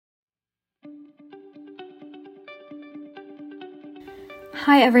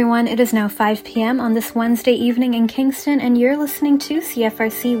Hi everyone, it is now 5 p.m. on this Wednesday evening in Kingston, and you're listening to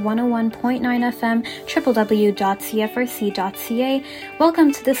CFRC 101.9 FM, www.cfrc.ca.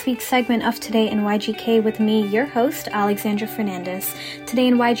 Welcome to this week's segment of Today in YGK with me, your host, Alexandra Fernandez. Today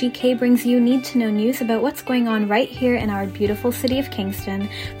in YGK brings you need-to-know news about what's going on right here in our beautiful city of Kingston.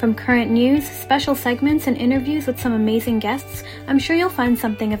 From current news, special segments, and interviews with some amazing guests, I'm sure you'll find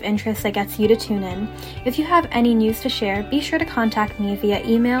something of interest that gets you to tune in. If you have any news to share, be sure to contact me via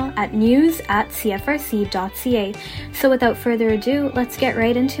email at news@cfrc.ca. So without further ado, let's get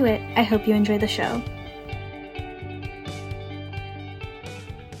right into it. I hope you enjoy the show.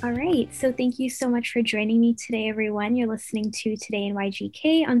 All right, so thank you so much for joining me today, everyone. You're listening to Today in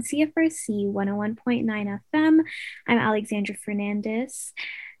YGK on CFRC 101.9 FM. I'm Alexandra Fernandez.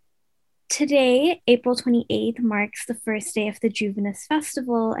 Today, April 28th, marks the first day of the Juvenis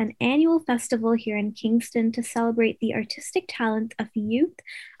Festival, an annual festival here in Kingston to celebrate the artistic talent of youth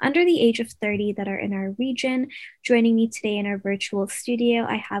under the age of 30 that are in our region. Joining me today in our virtual studio,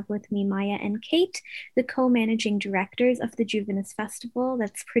 I have with me Maya and Kate, the co-managing directors of the Juvenis Festival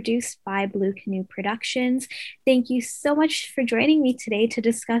that's produced by Blue Canoe Productions. Thank you so much for joining me today to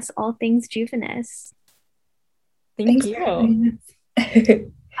discuss all things Juvenis. Thank you.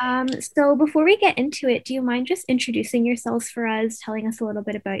 So before we get into it, do you mind just introducing yourselves for us, telling us a little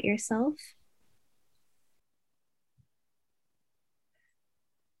bit about yourself?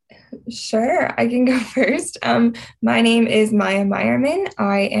 Sure, I can go first. My name is Maya Meyerman.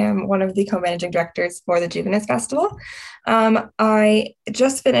 I am one of the co-managing directors for the Juvenis Festival. I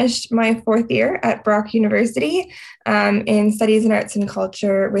just finished my fourth year at Brock University in Studies in Arts and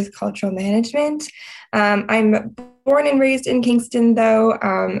Culture with Cultural Management. I'm born and raised in Kingston, though,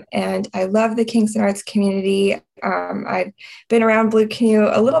 and I love the Kingston arts community. I've been around Blue Canoe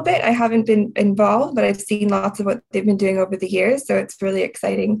a little bit. I haven't been involved, but I've seen lots of what they've been doing over the years, so it's really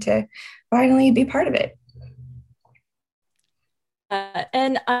exciting to finally be part of it.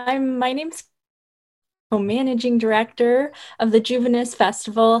 And my name's co-managing director of the Juvenis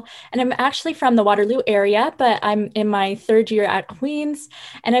Festival, and I'm actually from the Waterloo area, but I'm in my third year at Queen's,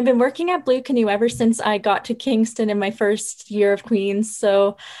 and I've been working at Blue Canoe ever since I got to Kingston in my first year of Queen's.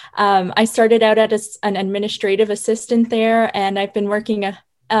 So I started out as an administrative assistant there, and I've been working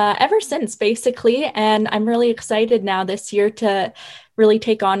ever since, basically, and I'm really excited now this year to really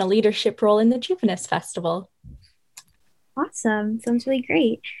take on a leadership role in the Juvenis Festival. Awesome. Sounds really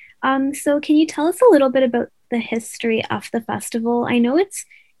great. So can you tell us a little bit about the history of the festival? I know it's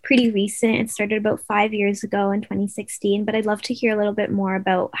pretty recent. It started about 5 years ago in 2016, but I'd love to hear a little bit more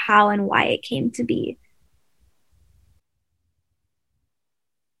about how and why it came to be.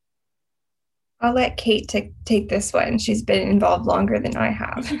 I'll let Kate take this one. She's been involved longer than I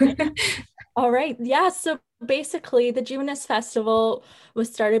have. All right. Yeah. So basically, the Juvenis Festival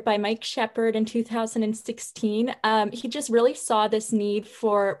was started by Mike Shepard in 2016. He just really saw this need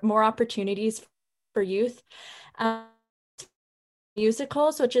for more opportunities for youth.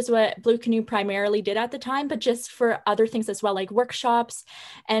 Musicals, which is what Blue Canoe primarily did at the time, but just for other things as well, like workshops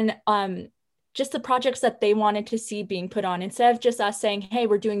and just the projects that they wanted to see being put on. Instead of just us saying, hey,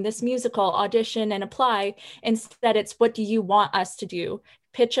 we're doing this musical, audition and apply, instead it's, what do you want us to do?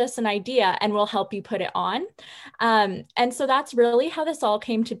 Pitch us an idea and we'll help you put it on. And so that's really how this all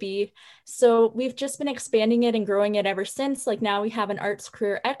came to be. So we've just been expanding it and growing it ever since. Like now we have an Arts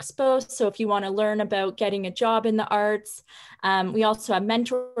Career Expo. So if you want to learn about getting a job in the arts, we also have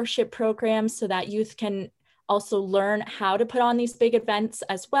mentorship programs so that youth can also learn how to put on these big events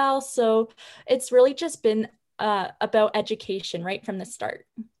as well. So it's really just been about education right from the start.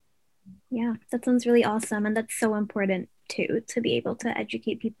 Yeah, that sounds really awesome. And that's so important too, to be able to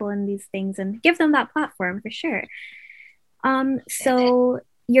educate people in these things and give them that platform for sure. So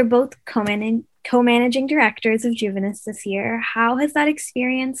you're both co-managing directors of Juvenis this year. How has that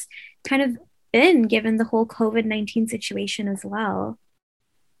experience kind of been given the whole COVID-19 situation as well?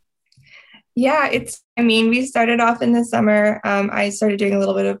 Yeah, we started off in the summer. I started doing a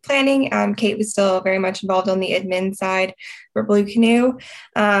little bit of planning. Kate was still very much involved on the admin side for Blue Canoe.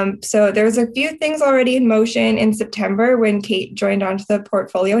 So there was a few things already in motion in September when Kate joined onto the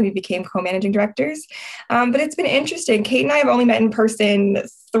portfolio and we became co-managing directors. But it's been interesting. Kate and I have only met in person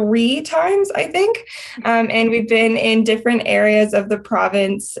 3 times, I think. And we've been in different areas of the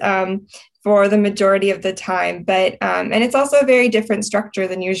province for the majority of the time. But and it's also a very different structure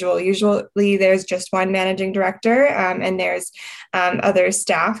than usual. Usually there's just one managing director, and there's other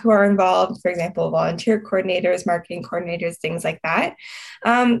staff who are involved, for example, volunteer coordinators, marketing coordinators, things like that.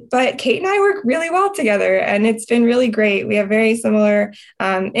 But Kate and I work really well together, and it's been really great. We have very similar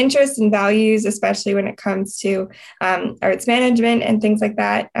interests and values, especially when it comes to arts management and things like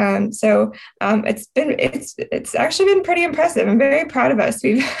that. So it's actually been pretty impressive. I'm very proud of us.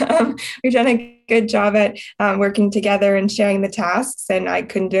 We've done a good job at working together and sharing the tasks, and I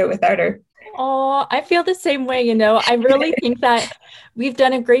couldn't do it without her. Oh, I feel the same way, you know. I really think that we've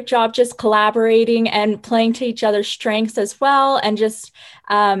done a great job just collaborating and playing to each other's strengths as well, and just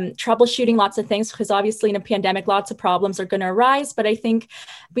troubleshooting lots of things, because obviously in a pandemic, lots of problems are going to arise. But I think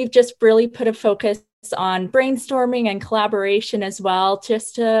we've just really put a focus on brainstorming and collaboration as well,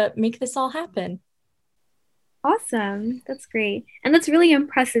 just to make this all happen. Awesome. That's great. And that's really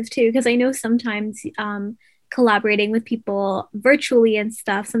impressive too, because I know sometimes collaborating with people virtually and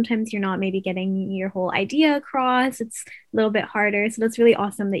stuff, sometimes you're not maybe getting your whole idea across. It's a little bit harder. So that's really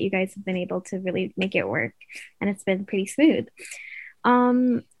awesome that you guys have been able to really make it work, and it's been pretty smooth.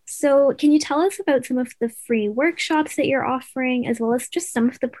 So can you tell us about some of the free workshops that you're offering, as well as just some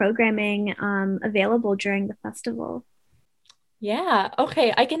of the programming available during the festival? Yeah,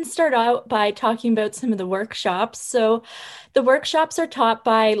 okay. I can start out by talking about some of the workshops. So, the workshops are taught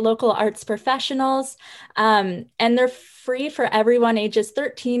by local arts professionals, and they're free for everyone ages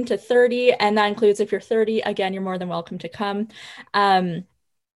 13 to 30. And that includes if you're 30, again, you're more than welcome to come. Um,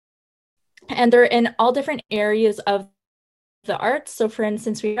 and they're in all different areas of the arts. So for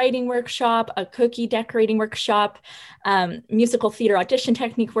instance, we have a writing workshop, a cookie decorating workshop, musical theater audition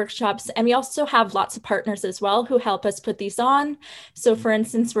technique workshops, and we also have lots of partners as well who help us put these on. So for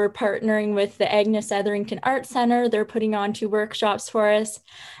instance, we're partnering with the Agnes Etherington Art Center. They're putting on 2 workshops for us,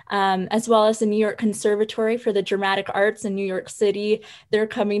 as well as the New York Conservatory for the Dramatic Arts in New York City. They're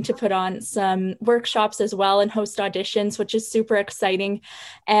coming to put on some workshops as well and host auditions, which is super exciting.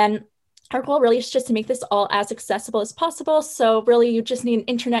 And our goal really is just to make this all as accessible as possible. So really, you just need an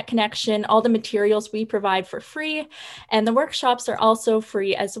internet connection. All the materials we provide for free, and the workshops are also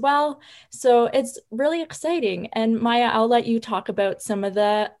free as well. So it's really exciting. And Maya, I'll let you talk about some of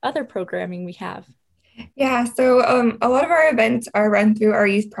the other programming we have. Yeah, so a lot of our events are run through our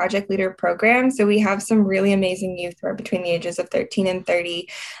Youth Project Leader program. So we have some really amazing youth who are between the ages of 13 and 30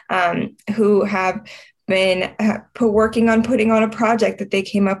 who have been working on putting on a project that they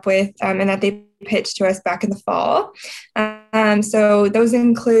came up with and that they pitched to us back in the fall. So those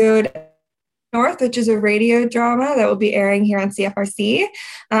include North, which is a radio drama that will be airing here on CFRC.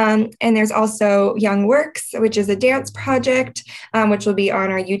 And there's also Young Works, which is a dance project, which will be on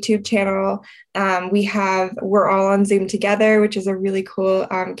our YouTube channel. We have We're All on Zoom Together, which is a really cool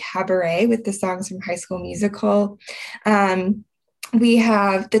cabaret with the songs from High School Musical. We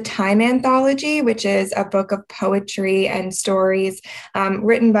have the Time Anthology, which is a book of poetry and stories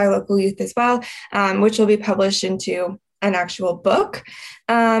written by local youth as well, which will be published into an actual book.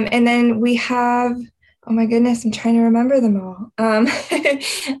 And then we have, oh my goodness, I'm trying to remember them all.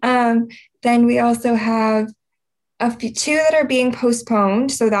 Then we also have two that are being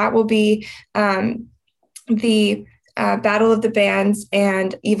postponed. So that will be the Battle of the Bands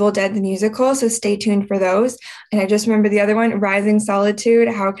and Evil Dead the Musical. So stay tuned for those. And I just remember the other one, Rising Solitude.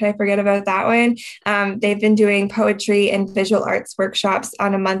 How could I forget about that one? They've been doing poetry and visual arts workshops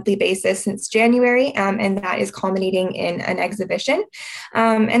on a monthly basis since January, and that is culminating in an exhibition.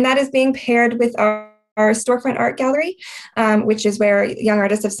 And that is being paired with our storefront art gallery, which is where young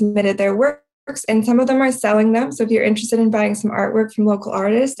artists have submitted their work. And some of them are selling them. So if you're interested in buying some artwork from local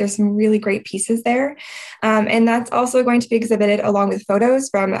artists, there's some really great pieces there. And that's also going to be exhibited along with photos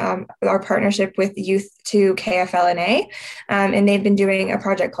from our partnership with Youth to KFLNA. And they've been doing a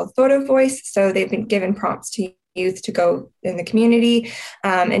project called Photo Voice. So they've been given prompts to youth to go in the community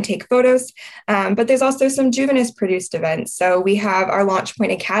and take photos. But there's also some Juvenis produced events. So we have our Launch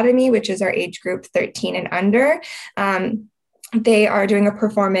Point Academy, which is our age group 13 and under. They are doing a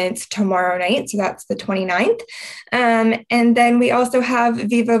performance tomorrow night, so that's the 29th. And then we also have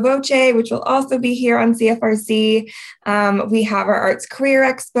Viva Voce, which will also be here on CFRC. We have our Arts Career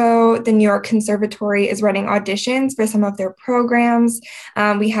Expo. The New York Conservatory is running auditions for some of their programs.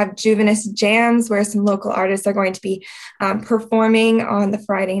 We have Juvenis Jams, where some local artists are going to be performing on the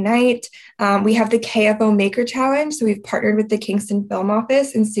Friday night. We have the KFO Maker Challenge. So we've partnered with the Kingston Film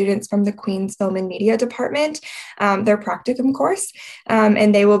Office and students from the Queen's Film and Media Department, their practicum course.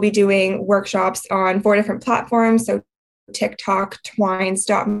 And they will be doing workshops on 4 different platforms. So TikTok, Twine,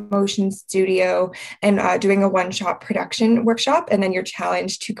 stop motion studio, and doing a one-shot production workshop. And then you're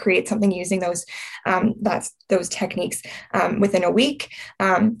challenged to create something using those techniques within a week.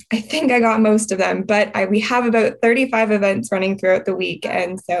 I think I got most of them, but we have about 35 events running throughout the week.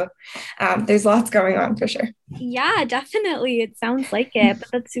 And so there's lots going on for sure. Yeah, definitely. It sounds like it, but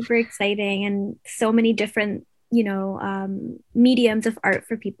that's super exciting, and so many different, mediums of art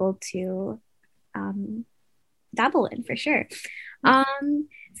for people to dabble in for sure.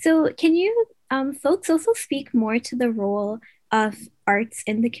 So can you folks also speak more to the role of arts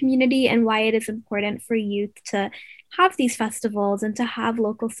in the community and why it is important for youth to have these festivals and to have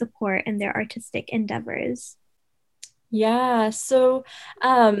local support in their artistic endeavors? Yeah, so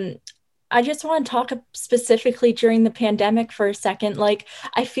I just want to talk specifically during the pandemic for a second. Like,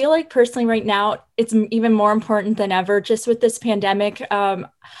 I feel like personally right now, it's even more important than ever. Just with this pandemic,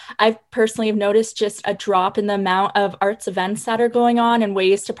 I personally have noticed just a drop in the amount of arts events that are going on and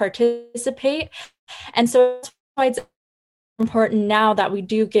ways to participate. And so that's why it's important now that we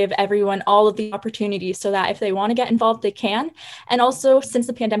do give everyone all of the opportunities so that if they want to get involved, they can. And also, since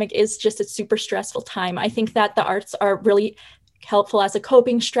the pandemic is just a super stressful time, I think that the arts are really helpful as a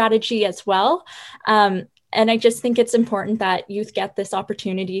coping strategy as well. And I just think it's important that youth get this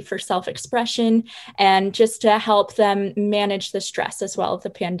opportunity for self-expression and just to help them manage the stress as well of the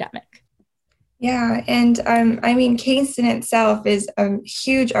pandemic. Yeah, and I mean, Kingston itself is a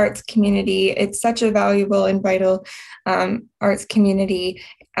huge arts community. It's such a valuable and vital arts community.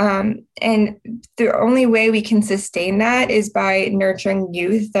 And the only way we can sustain that is by nurturing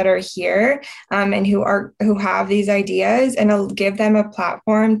youth that are here and who have these ideas, and I'll give them a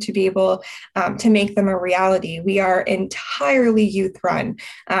platform to be able to make them a reality. We are entirely youth run.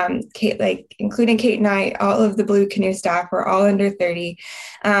 Kate, including Kate and I, all of the Blue Canoe staff are all under 30.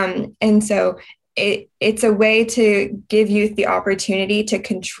 And so it's a way to give youth the opportunity to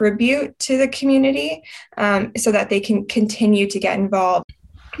contribute to the community so that they can continue to get involved.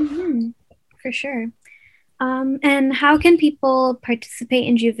 Mm-hmm. For sure. And how can people participate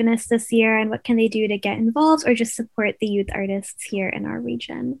in Juvenis this year, and what can they do to get involved or just support the youth artists here in our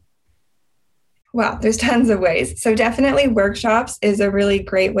region? Well, there's tons of ways. So definitely workshops is a really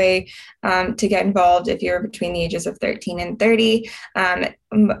great way to get involved if you're between the ages of 13 and 30.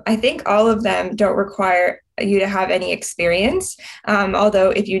 I think all of them don't require you to have any experience.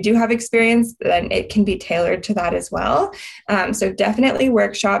 Although if you do have experience, then it can be tailored to that as well. So definitely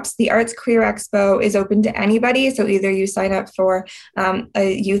workshops. The Arts Career Expo is open to anybody. So either you sign up for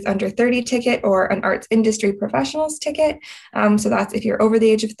a youth under 30 ticket or an arts industry professionals ticket. So that's if you're over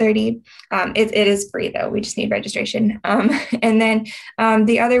the age of 30. It is free though. We just need registration. And then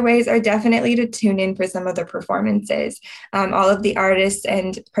the other ways are definitely to tune in for some of the performances. All of the artists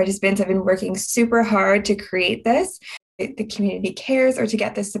and participants have been working super hard to create this. The community cares, or to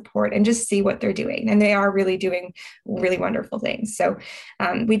get this support and just see what they're doing. And they are really doing really wonderful things. So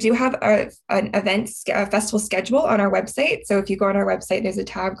we do have an festival schedule on our website. So if you go on our website, there's a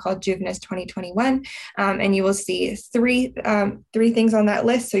tab called Juvenis 2021, and you will see three things on that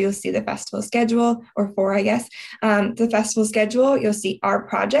list. So you'll see the festival schedule, or four, I guess. The festival schedule, you'll see our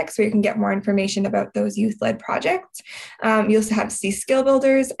projects where you can get more information about those youth-led projects. You'll see skill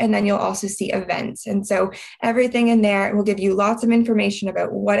builders, and then you'll also see events. And so everything in there will give you lots of information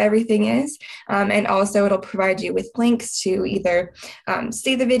about what everything is. And also it'll provide you with links to either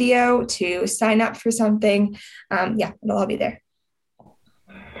see the video, to sign up for something. It'll all be there.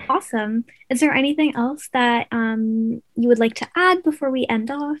 Awesome. Is there anything else that you would like to add before we end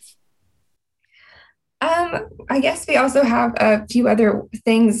off? I guess we also have a few other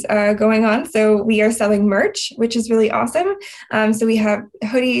things going on. So we are selling merch, which is really awesome. So we have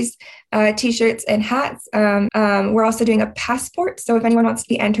hoodies, t-shirts, and hats. We're also doing a passport. So if anyone wants to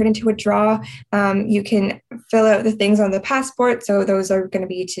be entered into a draw, you can fill out the things on the passport. So those are going to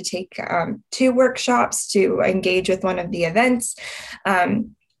be to take 2 workshops, to engage with one of the events.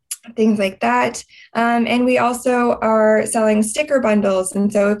 Things like that. And we also are selling sticker bundles.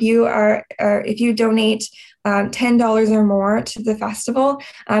 And so if you donate $10 or more to the festival,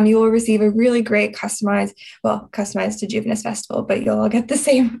 you will receive a really great customized to Juvenis Festival, but you'll all get the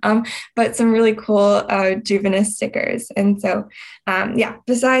same, but some really cool Juvenis stickers. And so,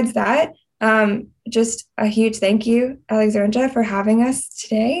 besides that, just a huge thank you, Alexandra, for having us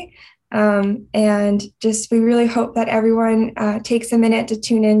today. And we really hope that everyone takes a minute to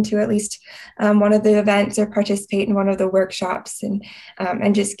tune in to at least one of the events or participate in one of the workshops, and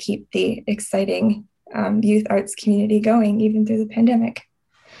just keep the exciting youth arts community going even through the pandemic.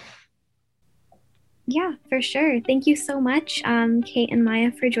 Yeah, for sure. Thank you so much, Kate and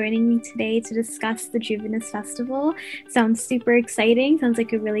Maya, for joining me today to discuss the Juvenis Festival. Sounds super exciting. Sounds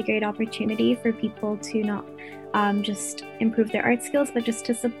like a really great opportunity for people to not just improve their art skills, but just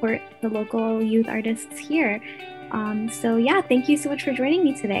to support the local youth artists here. So yeah, thank you so much for joining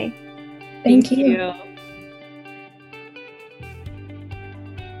me today. Thank you.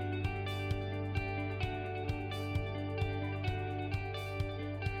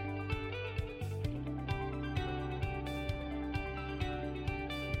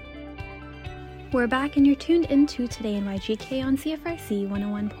 We're back and you're tuned into Today in YGK on CFRC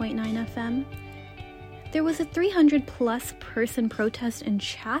 101.9 FM. There was a 300-plus person protest in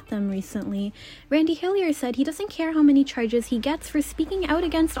Chatham recently. Randy Hillier said he doesn't care how many charges he gets for speaking out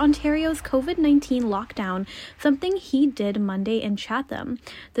against Ontario's COVID-19 lockdown, something he did Monday in Chatham.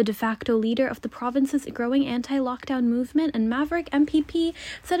 The de facto leader of the province's growing anti-lockdown movement and Maverick MPP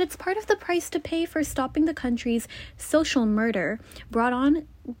said it's part of the price to pay for stopping the country's social murder brought on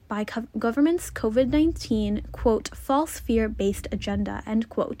by government's COVID-19, quote, false fear-based agenda, end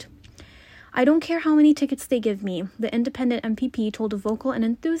quote. I don't care how many tickets they give me, the independent MPP told a vocal and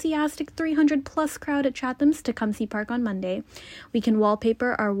enthusiastic 300-plus crowd at Chatham's Tecumseh Park on Monday. We can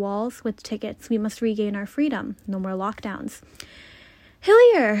wallpaper our walls with tickets. We must regain our freedom. No more lockdowns.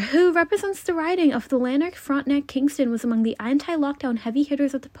 Hillier, who represents the riding of the Lanark Frontenac Kingston, was among the anti-lockdown heavy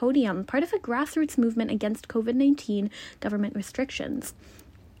hitters at the podium, part of a grassroots movement against COVID-19 government restrictions.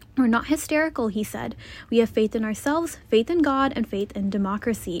 We're not hysterical, he said. We have faith in ourselves, faith in God, and faith in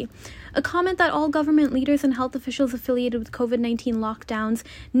democracy. A comment that all government leaders and health officials affiliated with COVID-19 lockdowns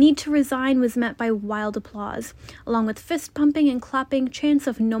need to resign was met by wild applause. Along with fist-pumping and clapping, chants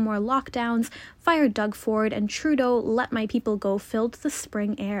of no more lockdowns, fire Doug Ford, and Trudeau, let my people go, filled the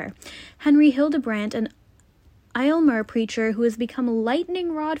spring air. Henry Hildebrandt, an Aylmer preacher who has become a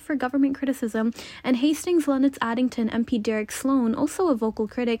lightning rod for government criticism, and Hastings Lennox Addington MP Derek Sloan, also a vocal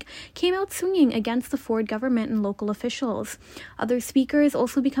critic, came out swinging against the Ford government and local officials. Other speakers,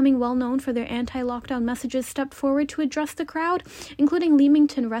 also becoming well known for their anti-lockdown messages, stepped forward to address the crowd, including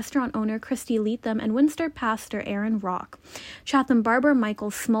Leamington restaurant owner Christy Leatham and Windsor pastor Aaron Rock. Chatham barber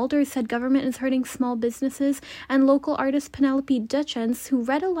Michael Smulders said government is hurting small businesses, and local artist Penelope Dutchens, who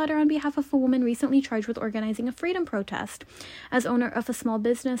read a letter on behalf of a woman recently charged with organizing a freedom protest. As owner of a small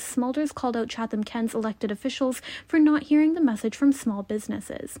business, Smulders called out Chatham-Kent's elected officials for not hearing the message from small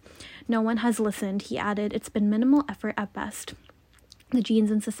businesses. No one has listened, he added. It's been minimal effort at best. The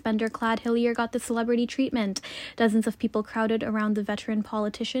jeans and suspender-clad Hillier got the celebrity treatment. Dozens of people crowded around the veteran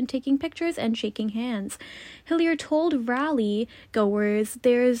politician, taking pictures and shaking hands. Hillier told rally goers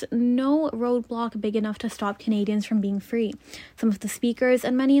there's no roadblock big enough to stop Canadians from being free. Some of the speakers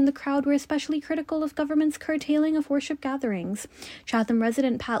and many in the crowd were especially critical of government's curtailing of worship gatherings. Chatham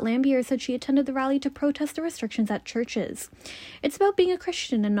resident Pat Lambier said she attended the rally to protest the restrictions at churches. It's about being a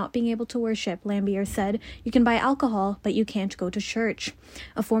Christian and not being able to worship, Lambier said. You can buy alcohol, but you can't go to church.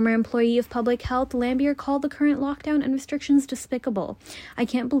 A former employee of public health, Lambier called the current lockdown and restrictions despicable. I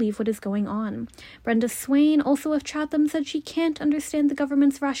can't believe what is going on. Brenda Swain, also of Chatham, said she can't understand the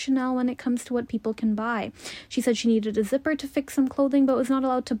government's rationale when it comes to what people can buy. She said she needed a zipper to fix some clothing but was not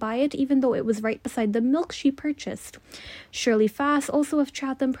allowed to buy it, even though it was right beside the milk she purchased. Shirley Fass, also of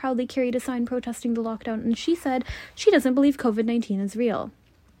Chatham, proudly carried a sign protesting the lockdown, and she said she doesn't believe COVID-19 is real.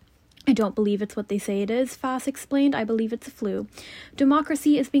 I don't believe it's what they say it is, Fass explained. I believe it's a flu.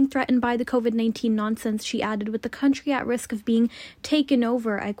 Democracy is being threatened by the COVID-19 nonsense, she added, with the country at risk of being taken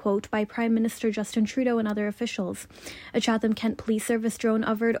over, I quote, by Prime Minister Justin Trudeau and other officials. A Chatham-Kent Police Service drone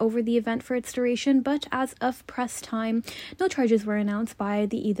hovered over the event for its duration, but as of press time, no charges were announced by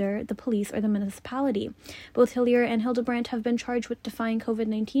either the police or the municipality. Both Hillier and Hildebrandt have been charged with defying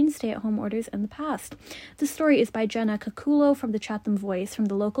COVID-19 stay-at-home orders in the past. The story is by Jenna Kakulo from the Chatham Voice from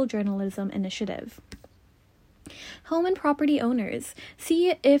the local journalism initiative. Home and property owners.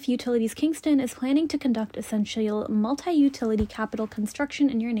 See if Utilities Kingston is planning to conduct essential multi-utility capital construction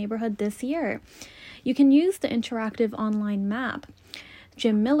in your neighborhood this year. You can use the interactive online map.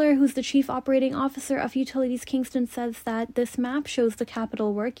 Jim Miller, who's the Chief Operating Officer of Utilities Kingston, says that this map shows the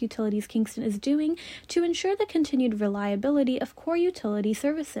capital work Utilities Kingston is doing to ensure the continued reliability of core utility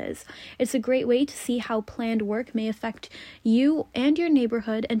services. It's a great way to see how planned work may affect you and your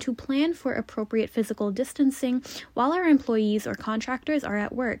neighborhood and to plan for appropriate physical distancing while our employees or contractors are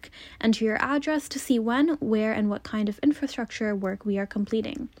at work. Enter your address to see when, where, and what kind of infrastructure work we are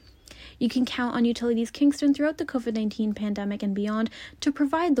completing. You can count on Utilities Kingston throughout the COVID-19 pandemic and beyond to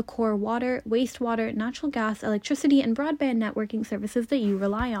provide the core water, wastewater, natural gas, electricity, and broadband networking services that you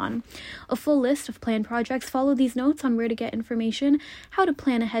rely on. A full list of planned projects follow these notes on where to get information, how to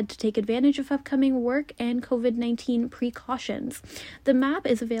plan ahead to take advantage of upcoming work, and COVID-19 precautions. The map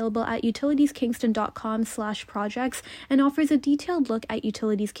is available at utilitieskingston.com/projects and offers a detailed look at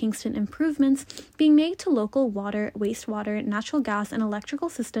Utilities Kingston improvements being made to local water, wastewater, natural gas, and electrical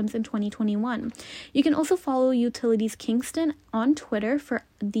systems in 2021. You can also follow Utilities Kingston on Twitter for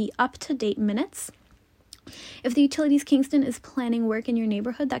the up-to-date minutes. If the Utilities Kingston is planning work in your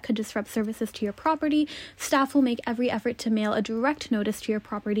neighborhood that could disrupt services to your property, staff will make every effort to mail a direct notice to your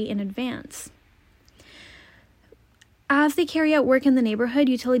property in advance. As they carry out work in the neighborhood,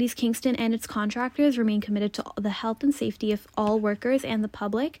 Utilities Kingston and its contractors remain committed to the health and safety of all workers and the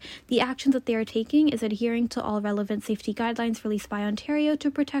public. The actions that they are taking is adhering to all relevant safety guidelines released by Ontario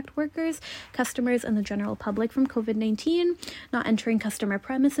to protect workers, customers, and the general public from COVID-19, not entering customer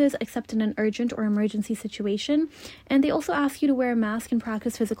premises except in an urgent or emergency situation. And they also ask you to wear a mask and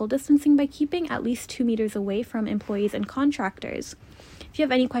practice physical distancing by keeping at least 2 meters away from employees and contractors. If you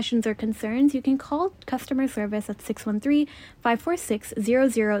have any questions or concerns, you can call customer service at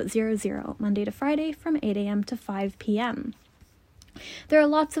 613-546-0000, Monday to Friday from 8 a.m. to 5 p.m. There are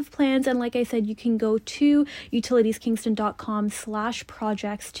lots of plans, and like I said, you can go to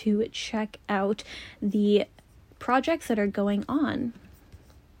utilitieskingston.com/projects to check out the projects that are going on.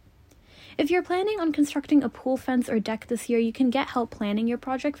 If you're planning on constructing a pool fence or deck this year, you can get help planning your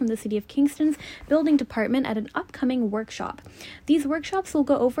project from the City of Kingston's Building Department at an upcoming workshop. These workshops will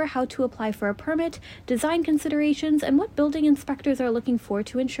go over how to apply for a permit, design considerations, and what building inspectors are looking for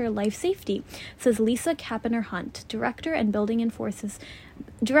to ensure life safety, says Lisa Kapaner-Hunt, Director of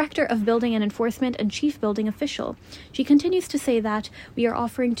Building and Enforcement and Chief Building Official. She continues to say that we are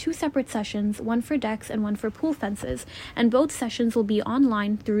offering 2 separate sessions, one for decks and one for pool fences, and both sessions will be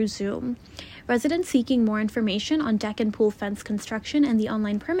online through Zoom. Residents seeking more information on deck and pool fence construction and the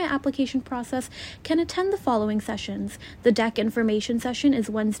online permit application process can attend the following sessions. The deck information session is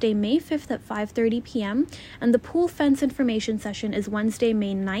Wednesday, May 5th at 5:30 p.m., and the pool fence information session is Wednesday,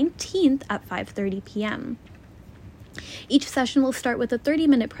 May 19th at 5:30 p.m. Each session will start with a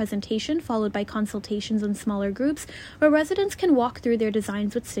 30-minute presentation, followed by consultations in smaller groups, where residents can walk through their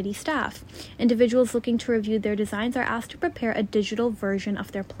designs with city staff. Individuals looking to review their designs are asked to prepare a digital version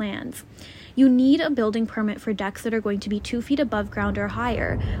of their plans. You need a building permit for decks that are going to be 2 feet above ground or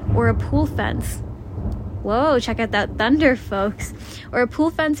higher, or a pool fence. Whoa, check out that thunder, folks. Or a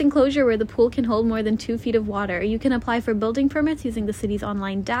pool fence enclosure where the pool can hold more than 2 feet of water. You can apply for building permits using the city's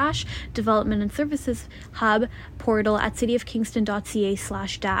online Dash Development and Services Hub portal at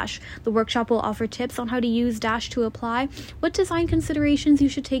cityofkingston.ca/dash. The workshop will offer tips on how to use Dash to apply, what design considerations you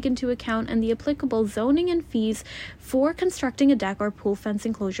should take into account, and the applicable zoning and fees for constructing a deck or pool fence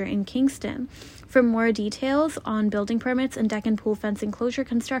enclosure in Kingston. For more details on building permits and deck and pool fence enclosure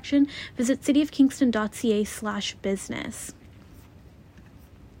construction, visit cityofkingston.ca/business.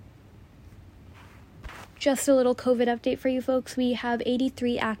 Just a little COVID update for you folks. We have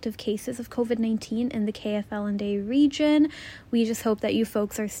 83 active cases of COVID-19 in the KFL&A region. We just hope that you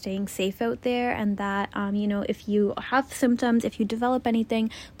folks are staying safe out there, and that, if you have symptoms, if you develop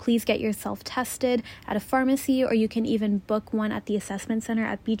anything, please get yourself tested at a pharmacy, or you can even book one at the assessment center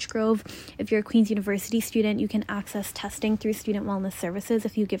at Beach Grove. If you're a Queen's University student, you can access testing through Student Wellness Services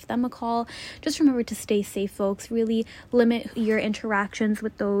if you give them a call. Just remember to stay safe, folks. Really limit your interactions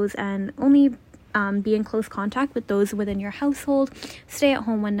with those, and only be in close contact with those within your household. Stay at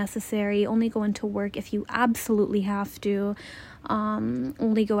home when necessary. Only go into work if you absolutely have to.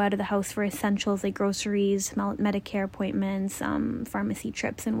 Only go out of the house for essentials like groceries, Medicare appointments, pharmacy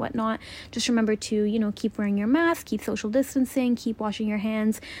trips and whatnot. Just remember to, keep wearing your mask, keep social distancing, keep washing your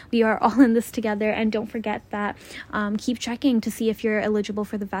hands. We are all in this together, and don't forget that keep checking to see if you're eligible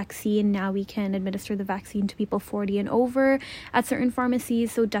for the vaccine. Now we can administer the vaccine to people 40 and over at certain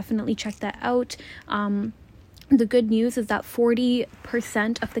pharmacies, so definitely check that out. The good news is that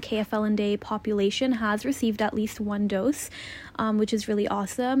 40% of the KFL&A population has received at least 1 dose, which is really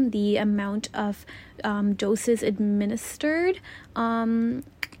awesome. The amount of doses administered in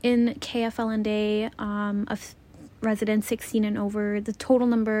KFL&A residents 16 and over. The total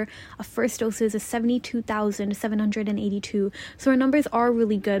number of first doses is 72,782. So our numbers are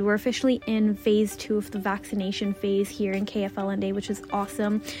really good. We're officially in phase 2 of the vaccination phase here in KFL&A, which is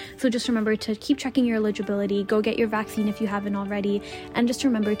awesome. So just remember to keep checking your eligibility, go get your vaccine if you haven't already, and just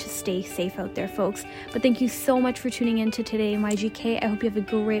remember to stay safe out there, folks. But thank you so much for tuning in to Today in YGK. I hope you have a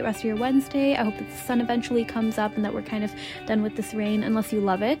great rest of your Wednesday. I hope that the sun eventually comes up and that we're kind of done with this rain. Unless you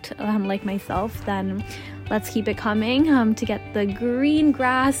love it, like myself, then let's keep it coming to get the green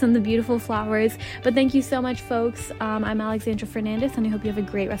grass and the beautiful flowers. But thank you so much, folks. I'm Alexandra Fernandez, and I hope you have a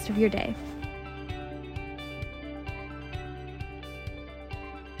great rest of your day.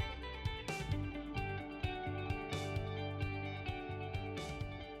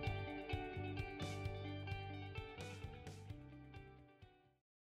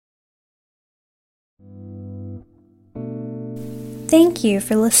 Thank you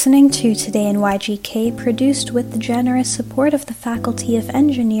for listening to Today in YGK, produced with the generous support of the Faculty of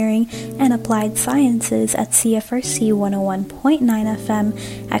Engineering and Applied Sciences at CFRC 101.9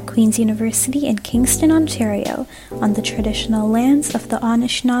 FM at Queen's University in Kingston, Ontario, on the traditional lands of the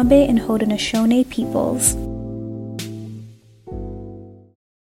Anishinaabe and Haudenosaunee peoples.